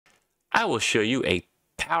I will show you a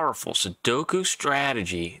powerful Sudoku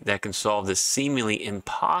strategy that can solve this seemingly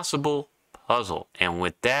impossible puzzle. And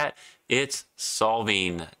with that, it's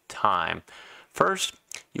solving time. First,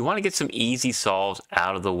 you want to get some easy solves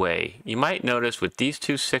out of the way. You might notice with these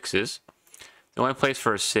two sixes, the only place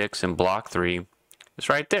for a 6 in block 3 is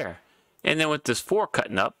right there. And then with this 4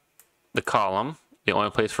 cutting up the column, the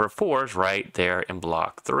only place for a 4 is right there in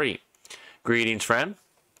block 3. Greetings, friend.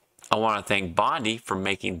 I want to thank Bondi for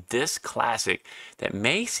making this classic that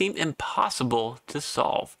may seem impossible to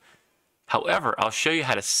solve. However, I'll show you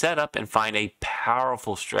how to set up and find a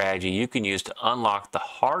powerful strategy you can use to unlock the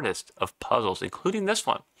hardest of puzzles, including this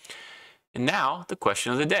one. And now, the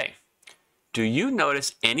question of the day. Do you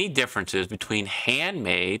notice any differences between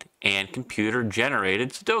handmade and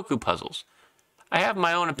computer-generated Sudoku puzzles? I have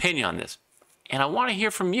my own opinion on this, and I want to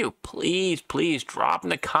hear from you. Please drop in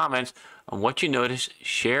the comments on what you notice.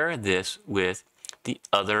 Share this with the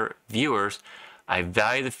other viewers. I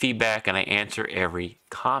value the feedback and I answer every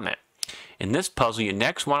comment. In this puzzle, you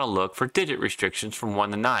next want to look for digit restrictions from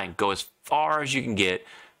 1 to 9. Go as far as you can get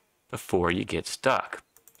before you get stuck.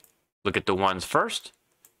 Look at the ones first.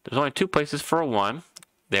 There's only 2 places for a 1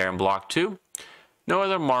 there in block 2. No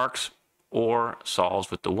other marks or solves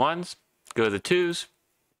with the 1s. Go to the 2s.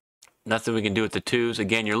 Nothing we can do with the 2s.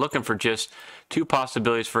 Again, you're looking for just 2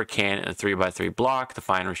 possibilities for a can in a 3x3 block to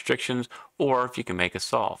find restrictions, or if you can make a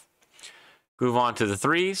solve. Move on to the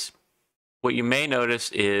 3s. What you may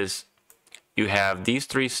notice is you have these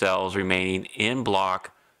 3 cells remaining in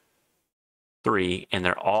block 3, and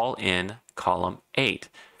they're all in column 8.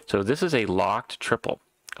 So this is a locked triple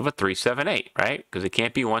of a 3, 7, 8, right? Because it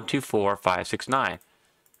can't be 1, 2, 4, 5, 6, 9.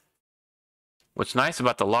 What's nice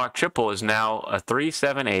about the locked triple is now a 3,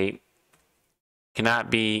 7, 8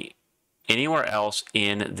 cannot be anywhere else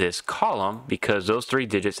in this column because those 3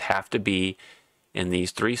 digits have to be in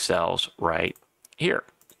these 3 cells right here.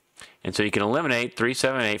 And so you can eliminate 3,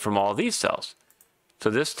 7, 8 from all these cells. So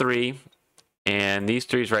this 3 and these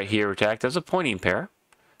 3's right here would act as a pointing pair.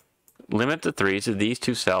 Limit the 3's to these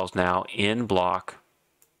 2 cells now in block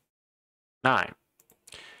 9.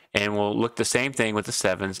 And we'll look the same thing with the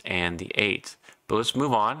 7's and the 8's. But let's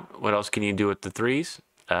move on. What else can you do with the 3's?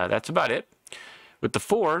 That's about it. With the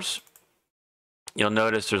 4's, you'll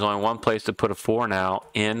notice there's only 1 place to put a 4 now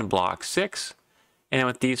in block 6. And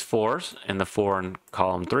with these 4's and the 4 in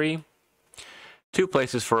column 3, 2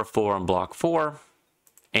 places for a 4 in block 4.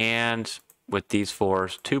 And with these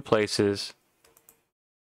 4's, 2 places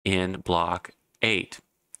in block 8.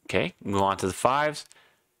 Okay, move on to the 5's.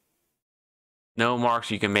 No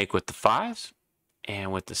marks you can make with the 5's.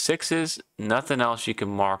 And with the 6's, nothing else you can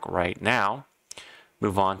mark right now.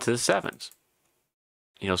 Move on to the 7's.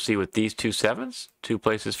 You'll see with these 2 7's, 2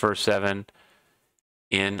 places for a 7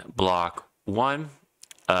 in block 1.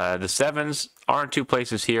 The 7's aren't 2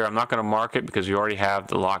 places here. I'm not going to mark it because we already have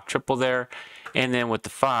the locked triple there. And then with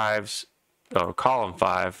the 5's, or column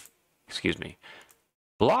 5, excuse me,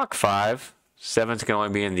 block 5, 7's can only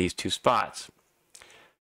be in these 2 spots.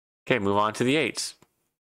 Okay, move on to the 8's.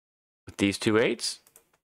 With these 2 8's,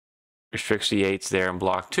 restricts the 8's there in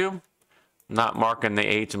block 2. Not marking the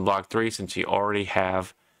 8's in block 3 since you already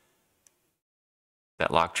have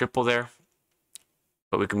that locked triple there.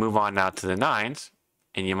 But we can move on now to the 9's,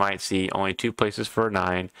 and you might see only 2 places for a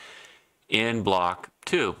 9 in block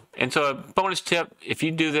 2. And so a bonus tip, if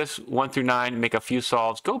you do this 1 through 9, make a few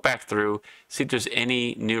solves, go back through, see if there's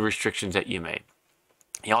any new restrictions that you made.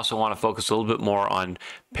 You also want to focus a little bit more on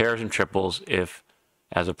pairs and triples if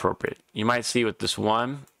as appropriate. You might see with this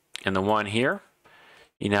 1 and the 1 here,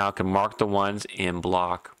 you now can mark the 1's in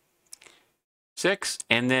block 6.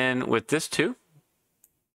 And then with this 2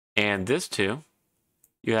 and this 2,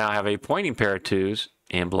 you now have a pointing pair of 2's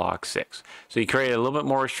in block 6. So you create a little bit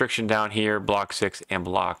more restriction down here, block 6 and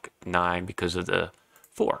block 9 because of the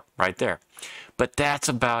 4 right there. But that's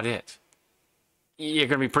about it. You're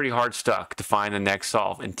going to be pretty hard stuck to find the next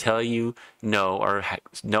solve until you know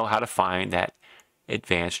how to find that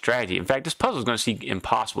advanced strategy. In fact, this puzzle is going to seem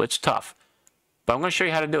impossible. It's tough, but I'm going to show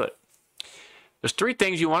you how to do it. There's 3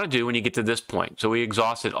 things you want to do when you get to this point. So we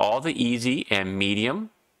exhausted all the easy and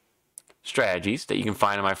medium strategies that you can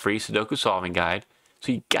find in my free Sudoku solving guide.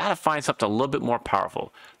 So you got to find something a little bit more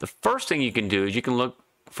powerful. The first thing you can do is you can look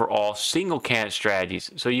for all single candidate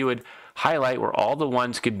strategies. So you would highlight where all the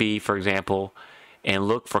 1's could be, for example, and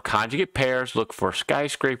look for conjugate pairs, look for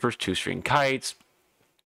skyscrapers, 2-string kites,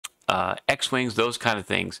 X-wings, those kind of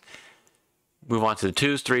things. Move on to the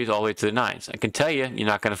 2's, 3's, all the way to the 9's. I can tell you, you're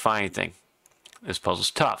not going to find anything. This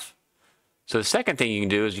puzzle's tough. So the second thing you can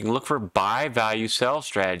do is you can look for buy value sell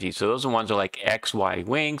strategies. So those are ones that are like XY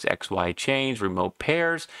wings, XY chains, remote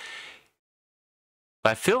pairs.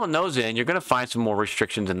 By filling those in, you're going to find some more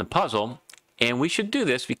restrictions in the puzzle. And we should do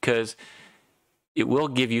this because it will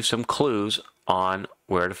give you some clues on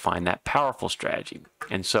where to find that powerful strategy.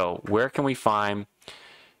 And so where can we find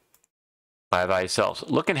by value cells?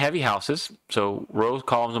 Look in heavy houses. So rows,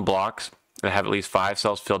 columns, and blocks that have at least 5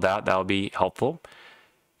 cells filled out. That will be helpful.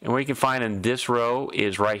 And where you can find in this row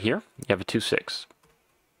is right here. You have a 2, 6.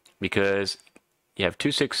 Because you have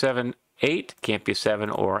 2, 6, 7, 8. Can't be a 7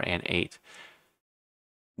 or an 8.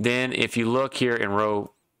 Then if you look here in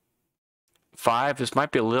row 5, this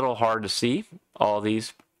might be a little hard to see, all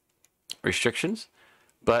these restrictions.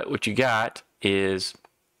 But what you got is,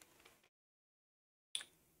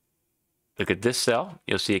 look at this cell.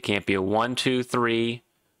 You'll see it can't be a 1, 2, 3,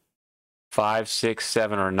 5, 6,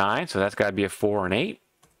 7, or 9. So that's got to be a 4 or an 8.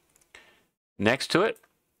 Next to it,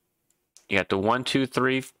 you got the 1, 2,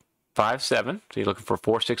 3, 5, 7. So you're looking for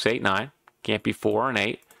 4, 6, 8, 9. Can't be 4 or an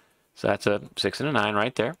 8. So that's a 6 and a 9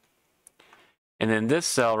 right there. And then this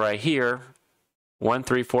cell right here, 1,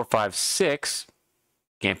 3, 4, 5, 6.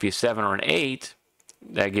 Can't be a 7 or an 8.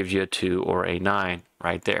 That gives you a 2 or a 9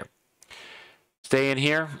 right there. Stay in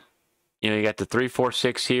here. You know, you got the 3, 4,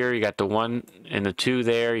 6 here. You got the 1 and the 2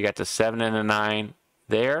 there. You got the 7 and a 9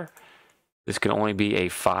 there. This can only be a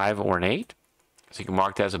 5 or an 8. So you can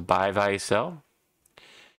mark that as a bi-value cell.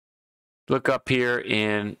 Look up here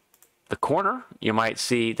in the corner. You might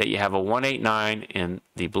see that you have a 1, 8, 9 in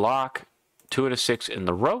the block, 2 and a 6 in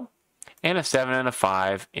the row, and a 7 and a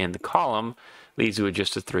 5 in the column. Leaves you with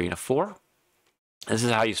just a 3 and a 4. This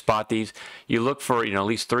is how you spot these. You look for, you know, at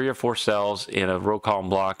least 3 or 4 cells in a row, column,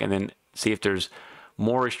 block, and then see if there's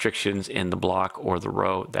more restrictions in the block or the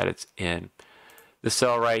row that it's in. This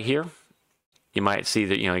cell right here, you might see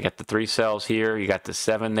that, you know, you got the 3 cells here, you got the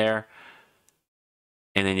 7 there,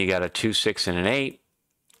 and then you got a 2, 6, and an 8.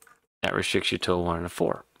 That restricts you to a 1 and a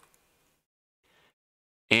 4.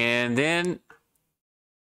 And then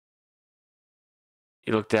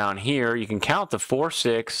you look down here, you can count the 4,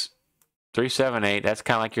 6, 3, 7, 8. That's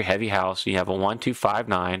kind of like your heavy house. You have a 1, 2, 5,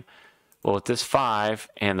 9. Well, with this 5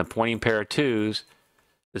 and the pointing pair of 2s,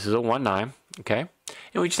 this is a 1, 9. Okay?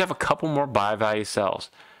 And we just have a couple more bi-value cells.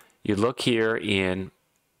 You look here in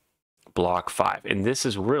block 5, and this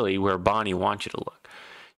is really where Bonnie wants you to look.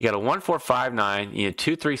 You got a 1, 4, 5, 9, you have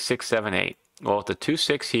 2, 3, 6, 7, 8. Well, with the 2,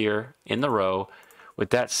 6 here in the row, with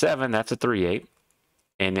that 7, that's a 3, 8.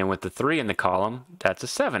 And then with the 3 in the column, that's a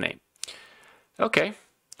 7, 8. Okay.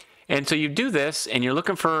 And so you do this, and you're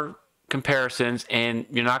looking for comparisons, and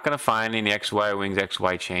you're not going to find any XY wings,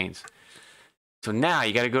 XY chains. So now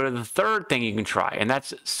you got to go to the third thing you can try, and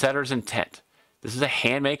that's setter's intent. This is a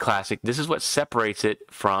handmade classic. This is what separates it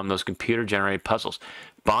from those computer-generated puzzles.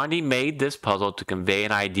 Bondi made this puzzle to convey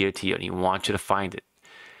an idea to you, and he wants you to find it.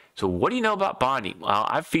 So what do you know about Bondi? Well,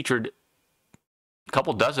 I've featured a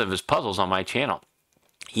couple dozen of his puzzles on my channel.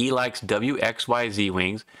 He likes WXYZ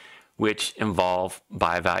wings, which involve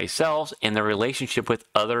bi-value cells and their relationship with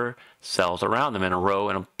other cells around them in a row,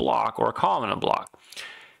 in a block, or a column in a block.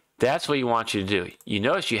 That's what he wants you to do. You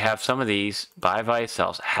notice you have some of these bi-value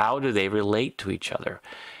cells. How do they relate to each other?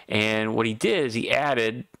 And what he did is he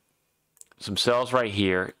added some cells right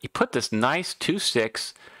here. He put this nice 2,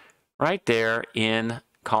 6 right there in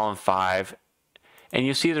column 5. And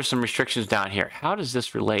you see there's some restrictions down here. How does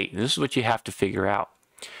this relate? And this is what you have to figure out.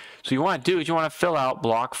 So you want to do is you want to fill out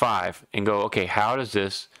block 5 and go, okay, how does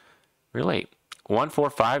this relate? 1,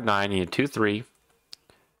 4, 5, 9, you need 2, 3,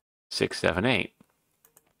 6, 7, 8.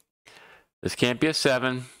 This can't be a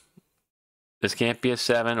 7. This can't be a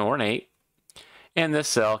 7 or an 8. And this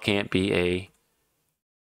cell can't be a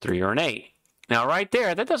 3 or an 8. Now right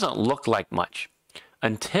there, that doesn't look like much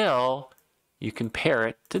until you compare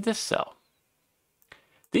it to this cell.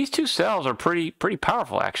 These two cells are pretty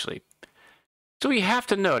powerful, actually. So you have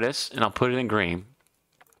to notice, and I'll put it in green,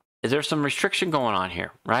 is there some restriction going on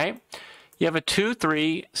here, right? You have a 2,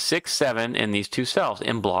 3, 6, 7 in these two cells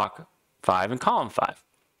in block 5 and column 5.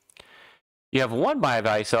 You have one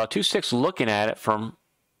bi-value cell, 2, 6, looking at it from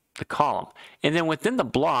the column. And then within the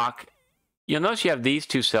block, you'll notice you have these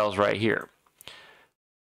two cells right here.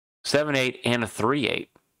 7, 8, and a 3, 8.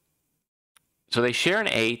 So they share an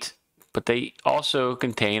 8, but they also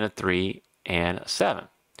contain a 3 and a 7.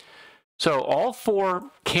 So all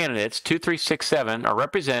 4 candidates, 2, 3, 6, 7, are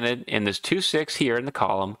represented in this 2, 6 here in the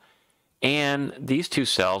column, and these two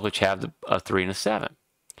cells, which have a 3 and a 7.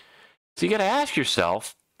 So you got to ask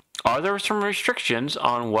yourself, are there some restrictions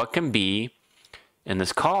on what can be in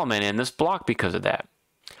this column and in this block because of that?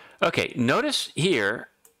 Okay, notice here,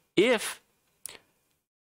 if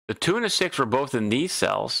the 2 and a 6 were both in these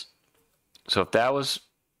cells, so if that was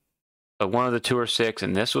one of the 2 or 6,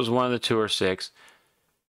 and this was one of the 2 or 6,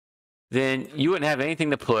 then you wouldn't have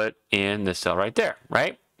anything to put in this cell right there,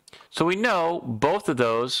 right? So we know both of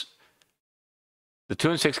those, the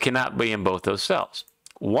 2 and 6 cannot be in both those cells.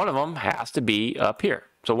 One of them has to be up here.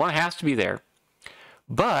 So one has to be there.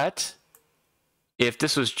 But if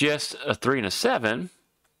this was just a 3 and a 7,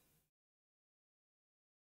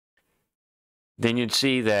 then you'd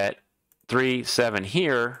see that 3, 7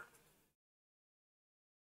 here,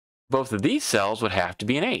 both of these cells would have to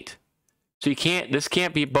be an 8. So you can't, this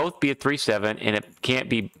can't be both be a 3, 7, and it can't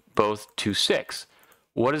be both 2, 6.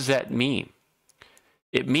 What does that mean?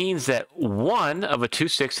 It means that one of a 2,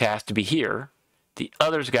 6 has to be here. The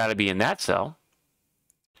other's got to be in that cell.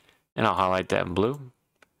 And I'll highlight that in blue.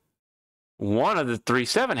 One of the 3,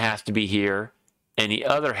 7 has to be here, and the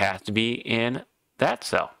other has to be in that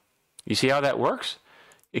cell. You see how that works?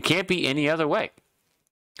 It can't be any other way.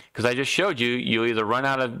 Because I just showed you, you'll either run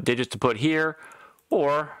out of digits to put here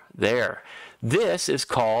or there. This is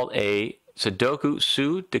called a Sudoku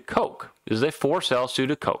Sudoku. This is a 4-cell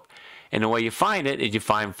Sudoku. And the way you find it is you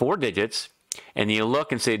find 4 digits, and you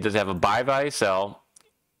look and say, does it have a bivalue cell,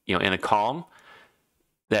 in a column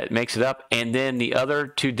that makes it up, and then the other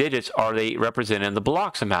 2 digits, are they represented in the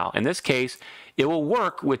block somehow? In this case, it will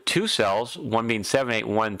work with 2 cells, one being 7, 8,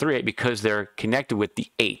 1, 3, 8, because they're connected with the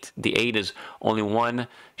 8. The 8 is only one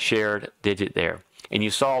shared digit there. And you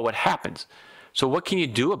saw what happens. So what can you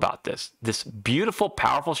do about this? This beautiful,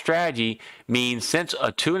 powerful strategy means since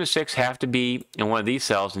a 2 and a 6 have to be in one of these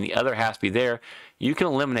cells and the other has to be there, you can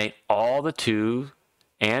eliminate all the 2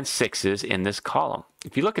 and 6s in this column.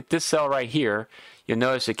 If you look at this cell right here, you'll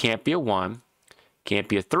notice it can't be a 1, can't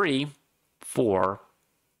be a 3, 4,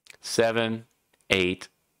 7, 8,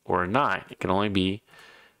 or a 9. It can only be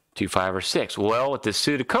 2, 5, or 6. Well, with this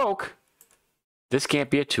Sudoku, this can't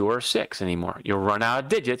be a 2 or a 6 anymore. You'll run out of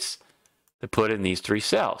digits to put in these 3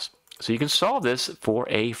 cells. So you can solve this for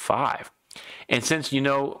a 5. And since 3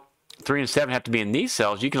 and 7 have to be in these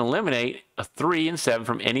cells, you can eliminate a 3 and 7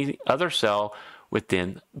 from any other cell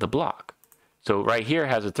within the block. So right here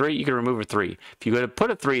has a 3, you can remove a 3. If you go to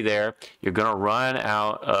put a 3 there, you're going to run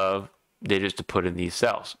out of digits to put in these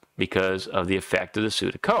cells because of the effect of the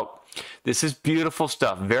Sudoku. This is beautiful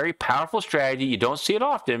stuff. Very powerful strategy. You don't see it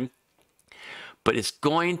often, but it's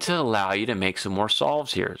going to allow you to make some more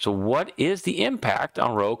solves here. So what is the impact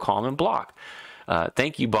on row, column, and block?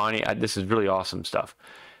 Thank you, Bonnie. This is really awesome stuff.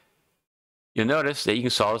 You'll notice that you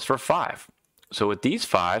can solve this for 5. So with these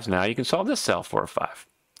 5s, now you can solve this cell for a 5,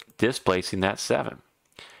 displacing that 7.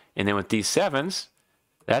 And then with these 7s,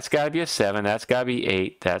 that's got to be a 7, that's got to be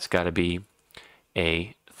 8, that's got to be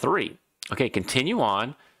a 3. Okay, continue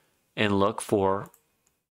on and look for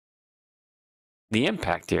the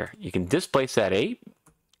impact here. You can displace that 8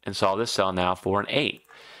 and solve this cell now for an 8.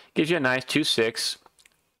 Gives you a nice 2, 6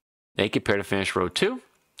 naked pair to finish row 2.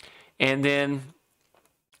 And then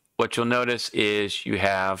what you'll notice is you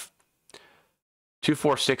have 2,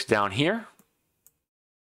 4, 6 down here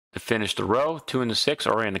to finish the row. 2 and the 6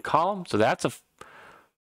 are in the column. So that's a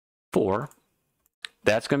 4.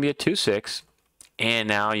 That's going to be a 2, 6. And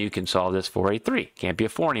now you can solve this for a 3. Can't be a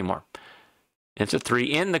 4 anymore. It's a 3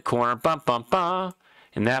 in the corner, bum, bum, bum.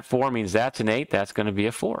 And that 4 means that's an 8. That's going to be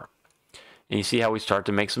a 4. And you see how we start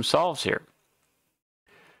to make some solves here.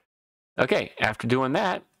 Okay, after doing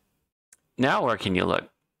that, now where can you look?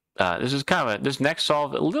 This is kind of this next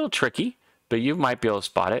solve a little tricky, but you might be able to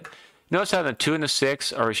spot it. Notice how the 2 and the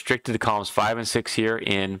 6 are restricted to columns 5 and 6 here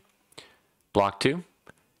in block 2.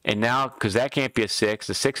 And now, because that can't be a 6,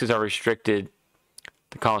 the 6s are restricted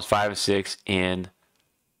to columns 5 and 6 in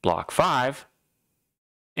block 5.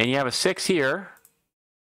 And you have a 6 here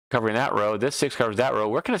covering that row. This 6 covers that row.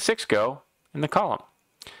 Where can a 6 go in the column?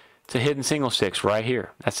 It's a hidden single 6 right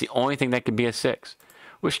here. That's the only thing that could be a 6,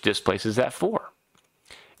 which displaces that 4.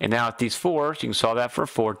 And now with these 4s, you can solve that for a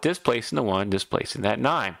 4, displacing the 1, displacing that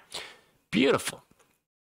 9. Beautiful.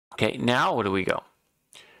 Okay, now where do we go?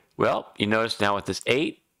 Well, you notice now with this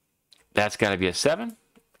 8, that's got to be a 7.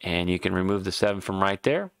 And you can remove the 7 from right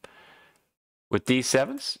there. With these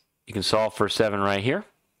 7s, you can solve for a 7 right here.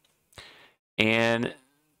 And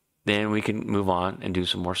then we can move on and do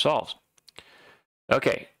some more solves.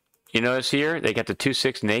 Okay, you notice here they got the 2,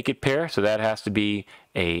 6 naked pair, so that has to be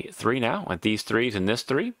a 3 now. With these 3s and this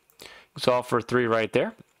 3, you can solve for a 3 right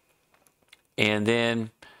there. And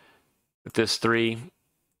then with this 3,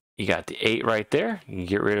 you got the 8 right there. You can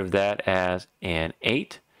get rid of that as an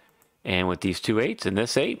 8. And with these 2 8s and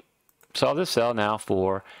this 8, solve this cell now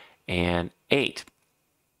for an 8.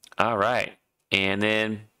 All right, and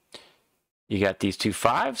then you got these 2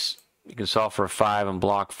 5s. You can solve for a 5 in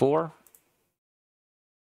block 4.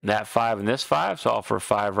 That 5 and this 5, solve for a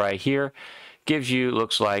 5 right here. gives you,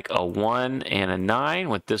 looks like a 1 and a 9.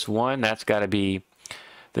 With this 1, that's got to be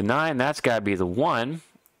the 9. That's got to be the 1.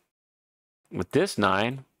 With this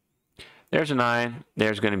 9, there's a 9.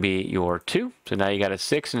 There's going to be your 2. So now you got a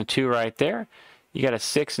 6 and a 2 right there. You got a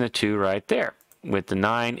 6 and a 2 right there. With the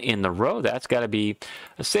 9 in the row, that's got to be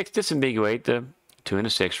a 6. Disambiguate the 2 and a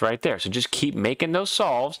 6 right there. So just keep making those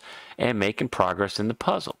solves and making progress in the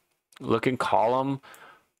puzzle. Look in column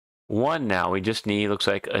 1 now. We just need, looks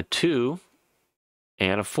like a 2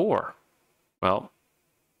 and a 4. Well,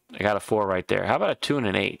 I got a 4 right there. How about a 2 and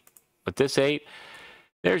an 8? With this 8,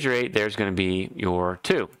 there's your 8. There's going to be your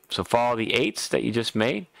 2. So follow the 8s that you just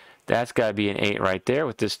made. That's got to be an 8 right there.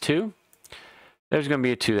 With this 2, there's going to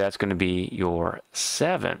be a 2. That's going to be your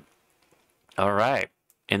 7. All right.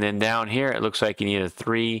 And then down here, it looks like you need a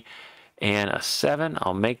 3 and a 7.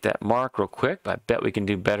 I'll make that mark real quick, but I bet we can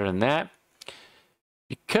do better than that,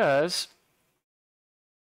 because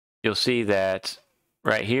you'll see that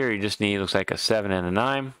right here, you just need, looks like a 7 and a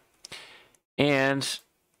 9. And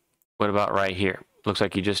what about right here? Looks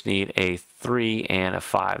like you just need a 3 and a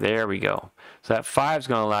 5. There we go. So that 5 is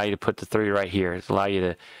going to allow you to put the 3 right here. It's allow you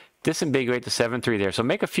to disambiguate the 7, 3 there. So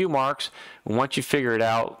make a few marks. And once you figure it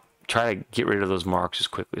out, try to get rid of those marks as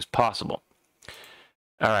quickly as possible.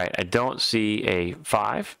 All right, I don't see a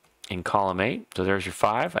 5 in column 8. So there's your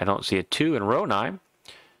 5. I don't see a 2 in row 9.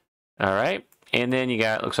 All right, and then you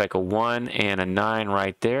got, looks like a 1 and a 9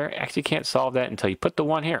 right there. Actually, you can't solve that until you put the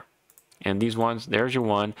 1 here. And these ones, there's your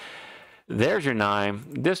 1. There's your 9.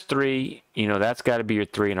 This 3, you know, that's got to be your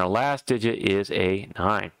 3. And our last digit is a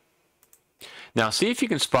 9. Now, see if you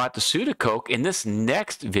can spot the pseudocoque in this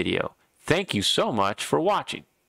next video. Thank you so much for watching.